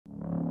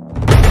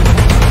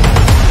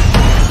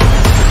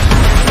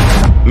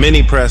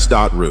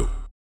Minipress.ru.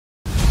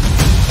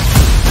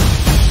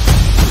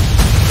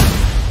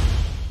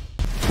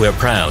 We're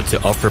proud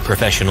to offer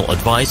professional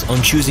advice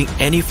on choosing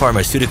any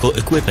pharmaceutical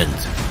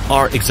equipment.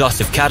 Our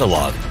exhaustive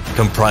catalog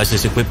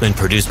comprises equipment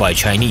produced by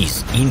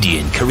Chinese,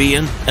 Indian,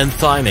 Korean, and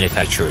Thai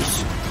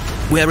manufacturers.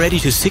 We are ready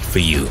to seek for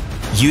you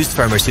used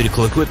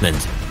pharmaceutical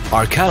equipment.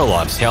 Our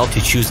catalogs help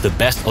to choose the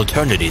best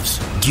alternatives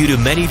due to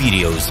many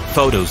videos,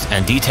 photos,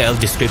 and detailed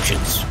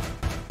descriptions.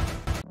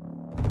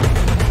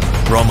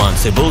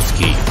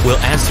 RomanTsibulsky will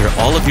answer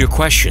all of your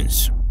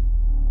questions.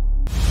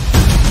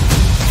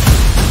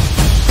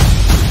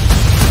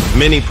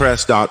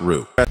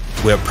 Minipress.ru.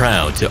 We're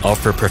proud to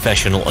offer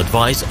professional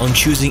advice on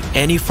choosing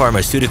any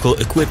pharmaceutical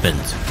equipment.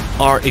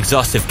 Our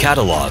exhaustive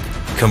catalog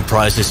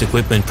comprises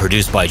equipment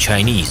produced by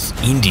Chinese,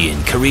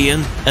 Indian,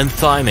 Korean, and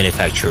Thai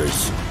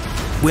manufacturers.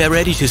 We are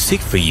ready to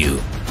seek for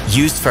you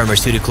used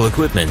pharmaceutical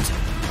equipment.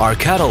 Our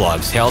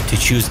catalogs help to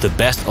choose the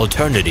best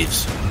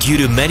alternatives due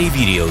to many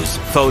videos,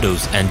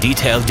 photos, and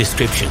detailed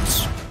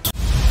descriptions.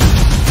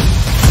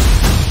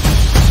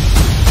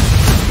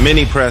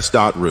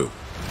 Minipress.ru.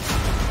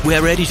 We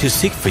are ready to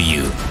seek for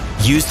you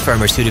used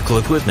pharmaceutical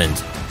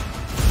equipment.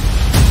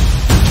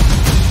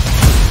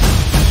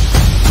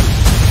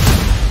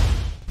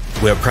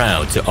 We're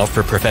proud to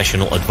offer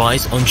professional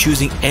advice on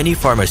choosing any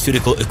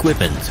pharmaceutical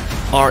equipment.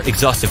 Our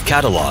exhaustive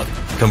catalog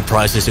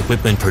comprises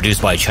equipment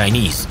produced by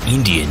Chinese,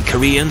 Indian,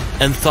 Korean,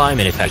 and Thai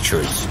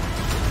manufacturers.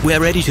 We are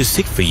ready to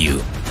seek for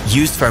you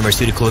used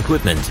pharmaceutical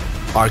equipment.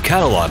 Our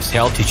catalogs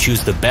help to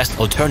choose the best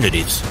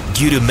alternatives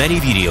due to many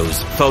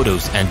videos,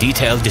 photos, and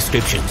detailed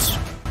descriptions.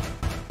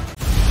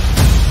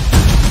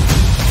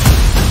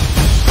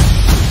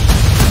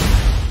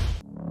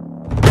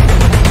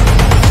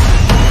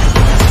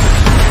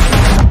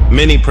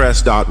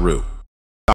 Minipress.ru.